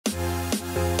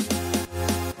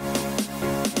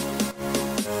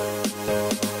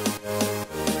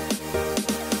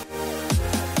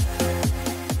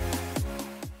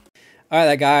Alright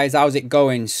there guys, how's it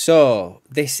going? So,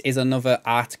 this is another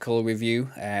article review.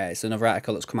 It's another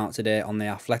article that's come out today on The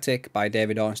Athletic by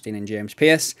David Ornstein and James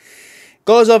Pearce.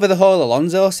 Goes over the whole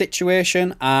Alonso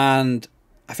situation, and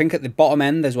I think at the bottom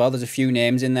end as well, there's a few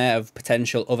names in there of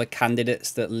potential other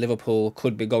candidates that Liverpool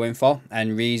could be going for,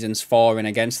 and reasons for and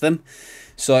against them.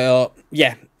 So,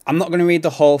 yeah, I'm not going to read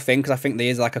the whole thing, because I think there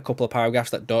is like a couple of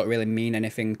paragraphs that don't really mean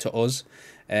anything to us.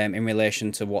 In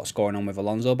relation to what's going on with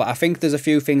Alonso. But I think there's a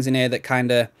few things in here that kind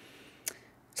of...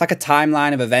 It's like a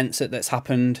timeline of events that's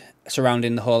happened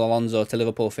surrounding the whole Alonso to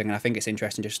Liverpool thing. And I think it's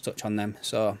interesting just to touch on them.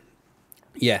 So,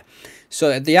 yeah.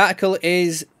 So the article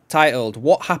is titled,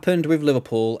 What Happened with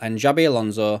Liverpool and Xabi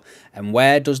Alonso and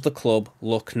Where Does the Club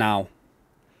Look Now?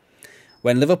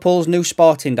 When Liverpool's new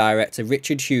sporting director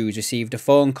Richard Hughes received a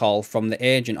phone call from the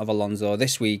agent of Alonso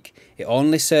this week, it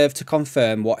only served to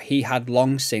confirm what he had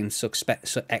long since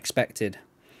expected.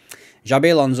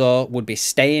 Xabi Alonso would be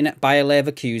staying at Bayer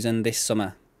Leverkusen this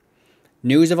summer.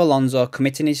 News of Alonso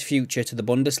committing his future to the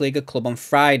Bundesliga club on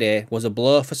Friday was a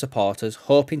blow for supporters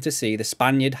hoping to see the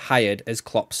Spaniard hired as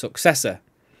Klopp's successor.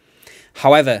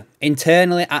 However,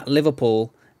 internally at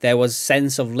Liverpool, there was a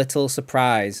sense of little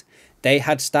surprise. They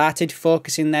had started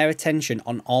focusing their attention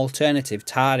on alternative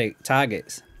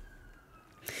targets.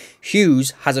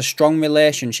 Hughes has a strong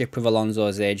relationship with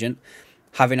Alonso's agent,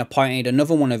 having appointed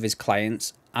another one of his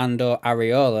clients, Andor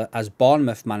Areola, as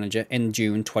Bournemouth manager in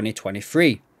June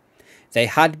 2023. There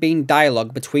had been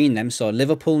dialogue between them, so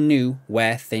Liverpool knew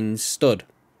where things stood.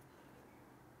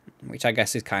 Which I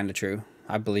guess is kind of true.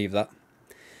 I believe that.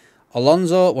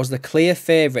 Alonso was the clear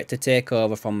favourite to take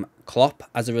over from Klopp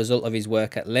as a result of his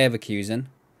work at Leverkusen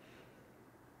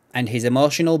and his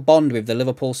emotional bond with the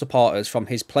Liverpool supporters from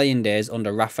his playing days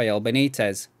under Rafael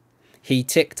Benitez. He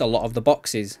ticked a lot of the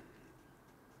boxes.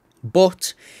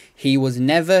 But he was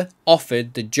never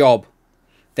offered the job.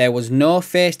 There was no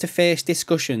face-to-face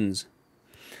discussions.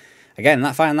 Again,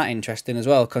 I find that interesting as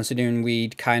well, considering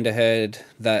we'd kind of heard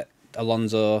that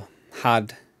Alonso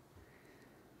had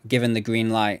given the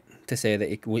green light to say that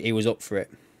he was up for it.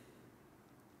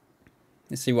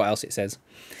 Let's see what else it says.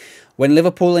 When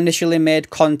Liverpool initially made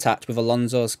contact with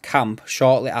Alonso's camp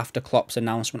shortly after Klopp's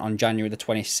announcement on January the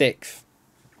 26th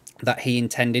that he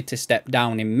intended to step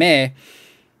down in May,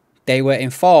 they were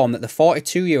informed that the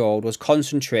 42-year-old was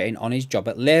concentrating on his job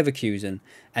at Leverkusen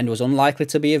and was unlikely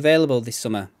to be available this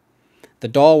summer. The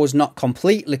door was not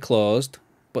completely closed,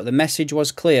 but the message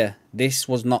was clear. This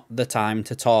was not the time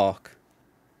to talk.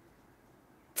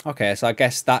 Okay, so I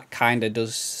guess that kind of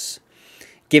does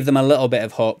give them a little bit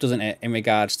of hope, doesn't it, in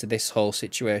regards to this whole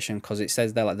situation, because it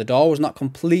says there, like, the door was not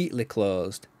completely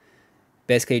closed.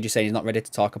 Basically, just saying he's not ready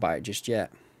to talk about it just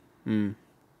yet.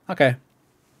 Okay.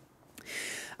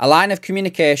 A line of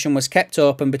communication was kept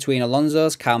open between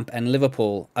Alonso's camp and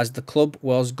Liverpool as the club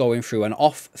was going through an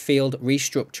off-field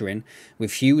restructuring,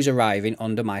 with Hughes arriving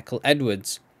under Michael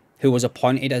Edwards, who was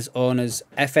appointed as owner's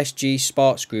FSG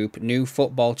Sports Group new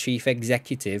football chief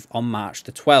executive on March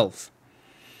the 12th.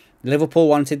 Liverpool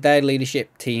wanted their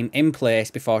leadership team in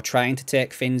place before trying to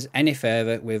take things any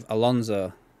further with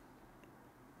Alonso.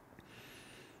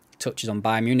 Touches on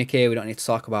Bayern Munich here, we don't need to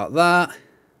talk about that.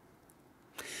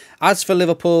 As for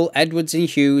Liverpool, Edwards and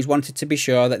Hughes wanted to be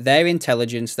sure that their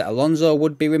intelligence that Alonso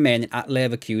would be remaining at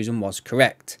Leverkusen was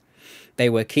correct. They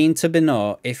were keen to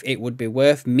know if it would be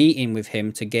worth meeting with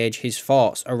him to gauge his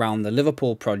thoughts around the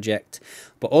Liverpool project,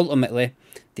 but ultimately,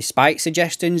 despite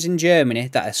suggestions in Germany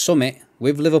that a summit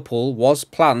with Liverpool was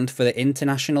planned for the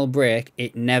international break,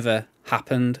 it never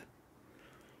happened.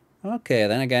 Okay,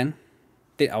 then again,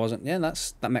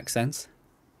 that makes sense.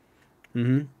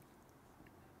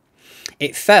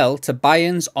 It fell to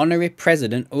Bayern's honorary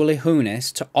president Uli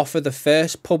Hoeneß to offer the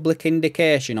first public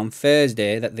indication on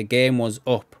Thursday that the game was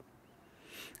up.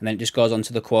 And then it just goes on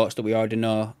to the quotes that we already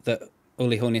know that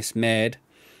Uli Hoeneß made.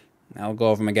 I'll go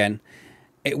over them again.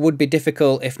 It would be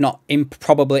difficult, if not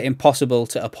probably impossible,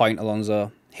 to appoint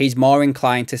Alonso. He's more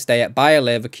inclined to stay at Bayer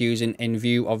Leverkusen in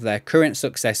view of their current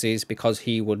successes because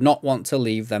he would not want to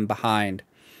leave them behind.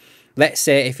 Let's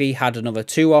say if he had another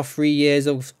 2 or 3 years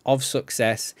of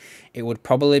success, it would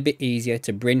probably be easier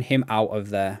to bring him out of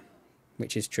there,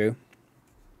 which is true.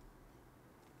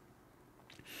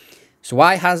 So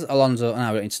why has Alonso...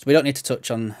 No, we don't need to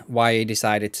touch on why he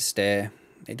decided to stay.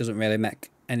 It doesn't really make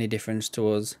any difference to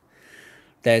us.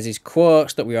 There's his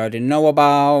quotes that we already know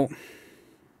about.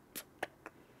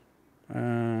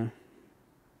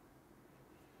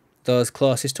 Those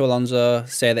closest to Alonso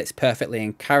say that it's perfectly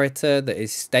in character, that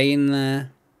he's staying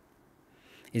there.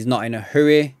 He's not in a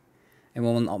hurry and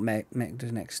will not make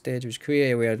the next stage of his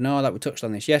career. We already know that. We touched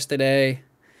on this yesterday.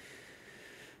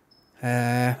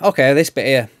 Okay, this bit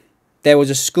here. There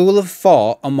was a school of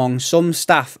thought among some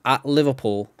staff at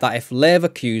Liverpool that if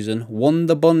Leverkusen won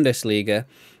the Bundesliga,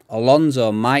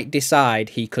 Alonso might decide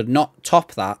he could not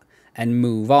top that and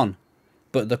move on.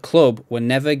 But the club were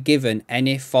never given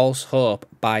any false hope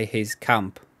by his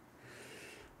camp.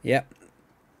 Yep.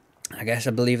 I guess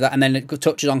I believe that. And then it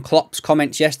touches on Klopp's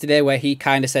comments yesterday where he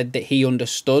kind of said that he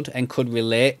understood and could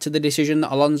relate to the decision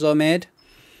that Alonso made.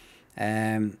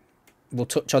 We'll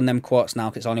touch on them quotes now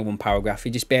because it's only one paragraph.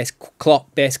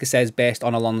 Klopp basically says, based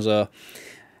on Alonso,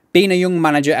 being a young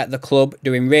manager at the club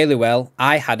doing really well,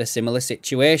 I had a similar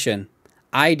situation.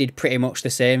 I did pretty much the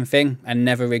same thing and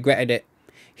never regretted it.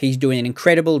 He's doing an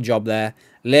incredible job there.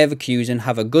 Leverkusen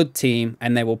have a good team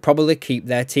and they will probably keep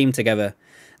their team together.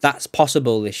 That's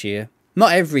possible this year.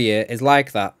 Not every year is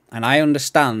like that, and I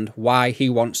understand why he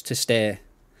wants to stay.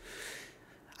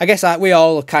 I guess we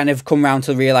all kind of come round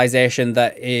to the realisation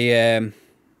that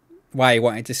why he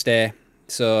wanted to stay.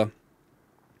 So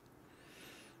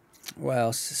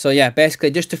yeah,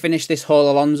 basically, just to finish this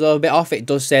whole Alonso bit off, it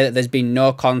does say that there's been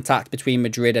no contact between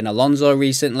Madrid and Alonso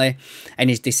recently, and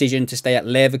his decision to stay at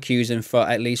Leverkusen for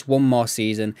at least one more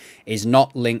season is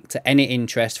not linked to any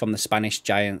interest from the Spanish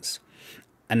giants.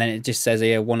 And then it just says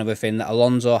here, one other thing, that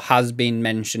Alonso has been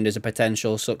mentioned as a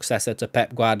potential successor to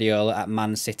Pep Guardiola at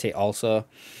Man City also.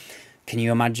 Can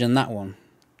you imagine that one?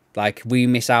 Like, we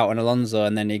miss out on Alonso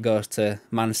and then he goes to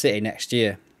Man City next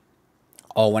year.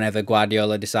 Or whenever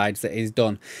Guardiola decides that he's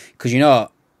done. Because, you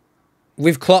know,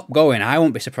 with Klopp going, I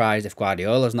won't be surprised if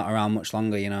Guardiola's not around much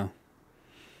longer, you know.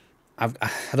 I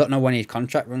don't know when his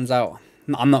contract runs out.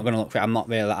 I'm not going to look for it. I'm not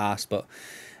really that arsed, but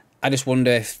I just wonder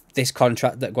if this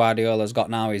contract that Guardiola's got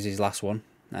now is his last one.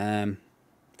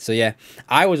 So yeah,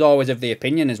 I was always of the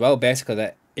opinion as well, basically,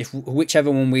 that if whichever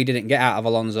one we didn't get out of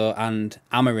Alonso and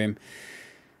Amorim,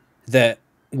 that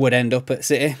would end up at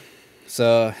City.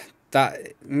 So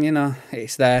that, you know,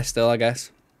 it's there still, I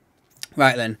guess.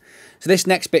 Right then. So this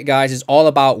next bit, guys, is all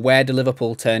about where do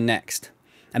Liverpool turn next.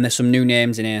 And there's some new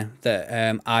names in here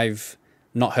that I've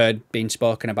not heard being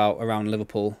spoken about around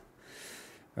Liverpool.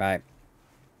 Right.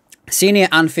 Senior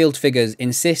Anfield figures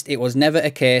insist it was never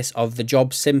a case of the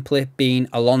job simply being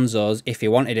Alonso's if he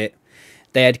wanted it.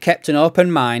 They had kept an open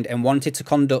mind and wanted to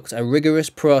conduct a rigorous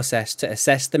process to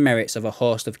assess the merits of a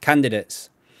host of candidates.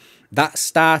 That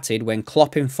started when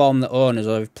Klopp informed the owners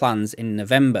of his plans in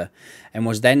November and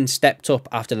was then stepped up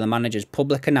after the manager's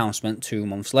public announcement 2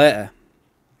 months later.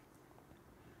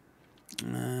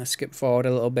 Skip forward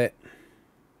a little bit.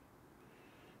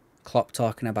 Klopp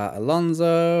talking about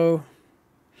Alonso.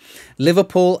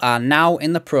 Liverpool are now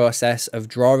in the process of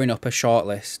drawing up a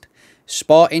shortlist.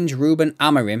 Sporting's Ruben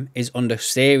Amorim is under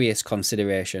serious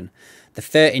consideration. The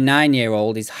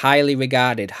 39-year-old is highly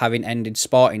regarded, having ended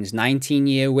Sporting's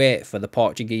 19-year wait for the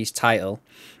Portuguese title,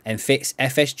 and fits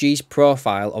FSG's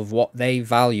profile of what they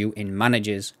value in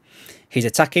managers. His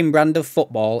attacking brand of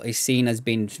football is seen as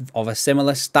being of a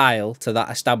similar style to that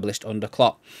established under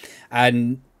Klopp.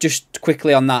 And just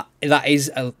quickly on that,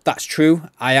 that's true.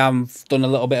 I have done a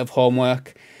little bit of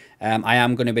homework. I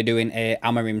am going to be doing a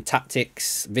Amorim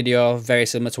tactics video, very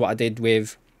similar to what I did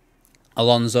with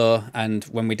Alonso and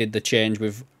when we did the change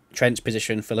with Trent's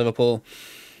position for Liverpool.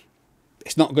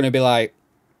 It's not going to be like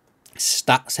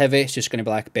stats heavy. It's just going to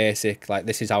be like basic, like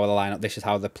this is how they line up, this is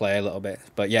how they play a little bit.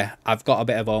 But yeah, I've got a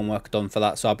bit of homework done for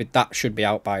that, so that should be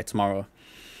out by tomorrow.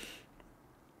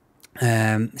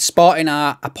 Sporting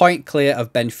are a point clear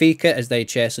of Benfica as they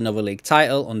chase another league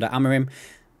title under Amorim,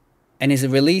 and his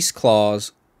release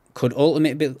clause could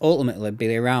ultimately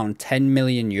be around 10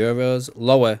 million euros,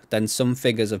 lower than some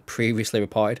figures have previously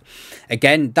reported.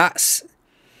 Again, that's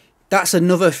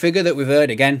another figure that we've heard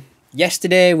again.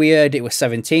 Yesterday we heard it was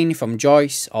 17 from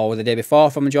Joyce, or the day before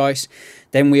from Joyce.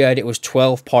 Then we heard it was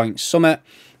 12 points Summit.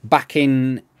 Back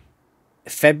in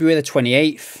February the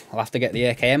 28th, I'll have to get the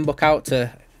AKM book out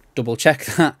to double check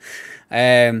that.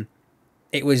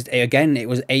 It was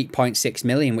 8.6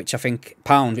 million, which I think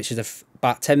pounds, which is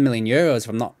about 10 million euros, if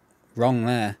I'm not wrong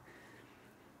there.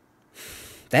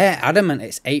 They're adamant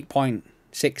it's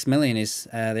 8.6 million is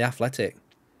the Athletic.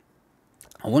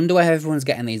 I wonder where everyone's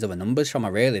getting these other numbers from. I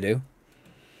really do.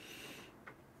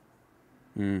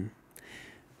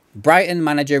 Brighton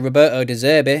manager Roberto De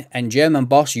Zerbi and German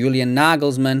boss Julian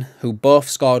Nagelsmann, who both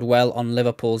scored well on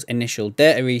Liverpool's initial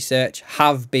data research,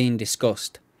 have been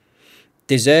discussed.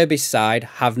 De Zerbi's side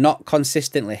have not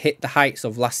consistently hit the heights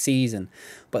of last season,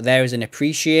 but there is an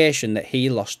appreciation that he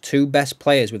lost 2 best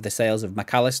players with the sales of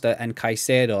McAllister and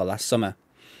Caicedo last summer.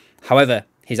 However,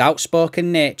 his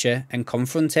outspoken nature and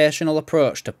confrontational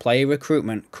approach to player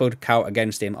recruitment could count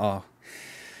against him. Oh,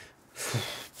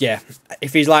 yeah,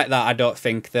 if he's like that, I don't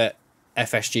think that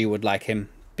FSG would like him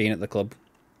being at the club.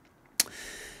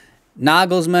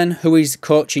 Nagelsmann, who is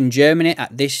coaching Germany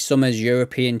at this summer's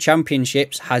European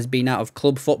Championships, has been out of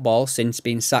club football since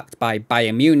being sacked by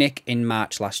Bayern Munich in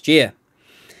March last year.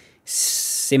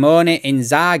 Simone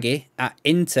Inzaghi at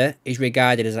Inter is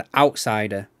regarded as an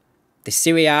outsider. The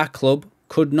Serie A club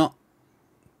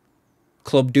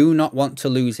do not want to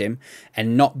lose him,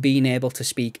 and not being able to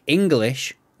speak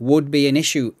English would be an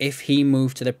issue if he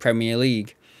moved to the Premier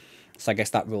League. So I guess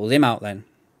that rules him out then.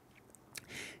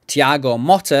 Thiago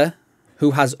Motta,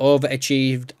 who has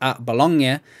overachieved at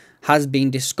Bologna, has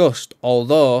been discussed,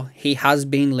 although he has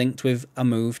been linked with a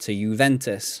move to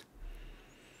Juventus.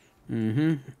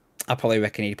 I probably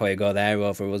reckon he'd probably go there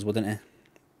over us, wouldn't he?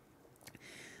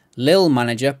 Lille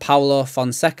manager Paulo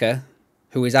Fonseca,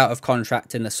 who is out of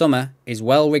contract in the summer, is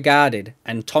well regarded,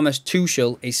 and Thomas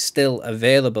Tuchel is still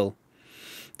available.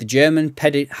 The German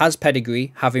has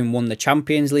pedigree, having won the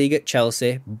Champions League at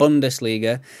Chelsea,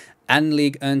 Bundesliga and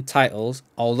League earned titles,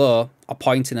 although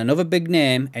appointing another big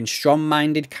name and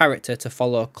strong-minded character to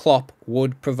follow Klopp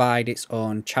would provide its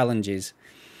own challenges.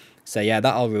 So yeah,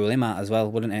 that'll rule him out as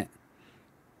well, wouldn't it?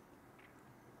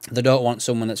 They don't want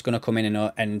someone that's going to come in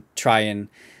and try and,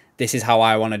 this is how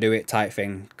I want to do it type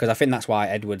thing. Because I think that's why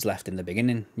Edwards left in the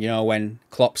beginning. You know, when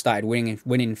Klopp started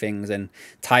winning things and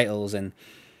titles, and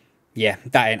yeah,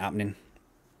 that ain't happening.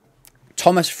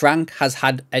 Thomas Frank has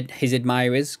had his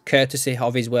admirers, courtesy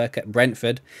of his work at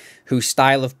Brentford, whose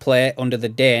style of play under the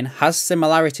Dane has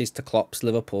similarities to Klopp's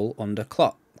Liverpool under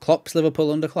Klopp. Klopp's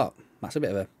Liverpool under Klopp. That's a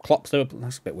bit of a Klopp's Liverpool.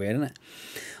 That's a bit weird, isn't it?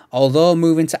 Although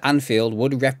moving to Anfield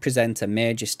would represent a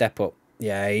major step up.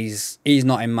 Yeah, he's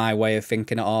not in my way of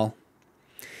thinking at all.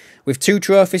 With 2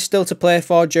 trophies still to play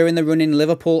for during the run-in,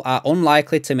 Liverpool are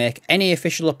unlikely to make any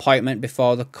official appointment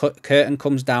before the curtain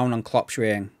comes down on Klopp's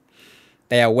reign.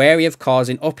 They are wary of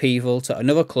causing upheaval to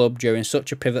another club during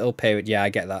such a pivotal period. Yeah, I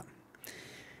get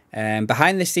that.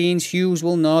 Behind the scenes, Hughes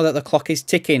will know that the clock is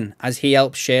ticking as he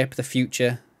helps shape the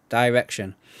future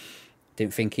direction.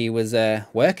 Didn't think he was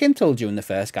working till June the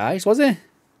 1st, guys, was he?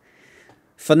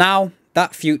 For now,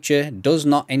 that future does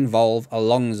not involve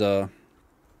Alonso.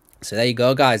 So there you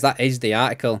go, guys. That is the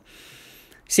article.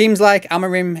 Seems like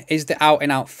Amorim is the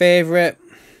out-and-out favourite.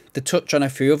 The touch on a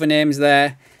few other names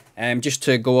there. Just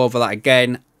to go over that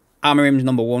again, Amorim's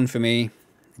number 1 for me.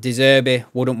 De Zerbi,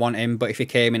 wouldn't want him, but if he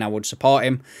came in, I would support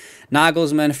him.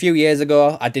 Nagelsmann, a few years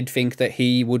ago, I did think that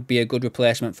he would be a good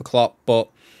replacement for Klopp, but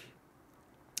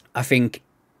I think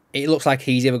it looks like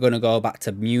he's either going to go back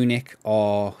to Munich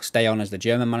or stay on as the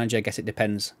German manager. I guess it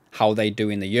depends how they do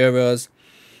in the Euros.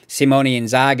 Simone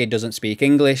Inzaghi doesn't speak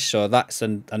English, so that's a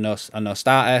no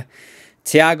starter.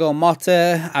 Thiago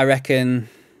Motta, I reckon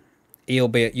he'll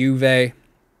be at Juve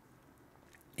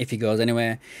if he goes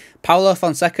anywhere. Paulo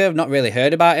Fonseca, I've not really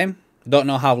heard about him. Don't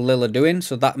know how Lille are doing,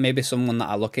 so that may be someone that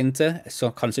I look into.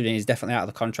 So considering he's definitely out of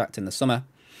the contract in the summer.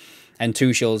 And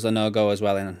Tuchel's a no-go as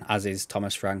well, and as is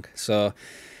Thomas Frank. So,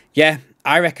 yeah,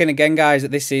 I reckon, again, guys,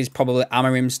 that this is probably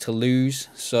Amorim's to lose.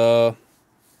 So,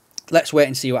 let's wait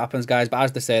and see what happens, guys. But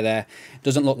as they say there, it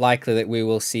doesn't look likely that we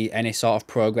will see any sort of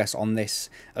progress on this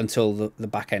until the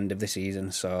back end of the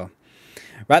season. So,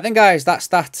 right then, guys, that's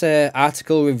that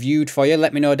article reviewed for you.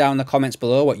 Let me know down in the comments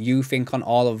below what you think on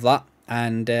all of that.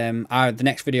 And the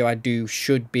next video I do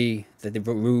should be the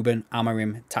Ruben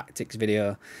Amorim tactics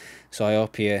video. So I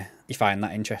hope you find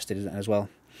that interesting as well.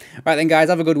 Right then, guys,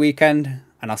 have a good weekend,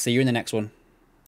 and I'll see you in the next one.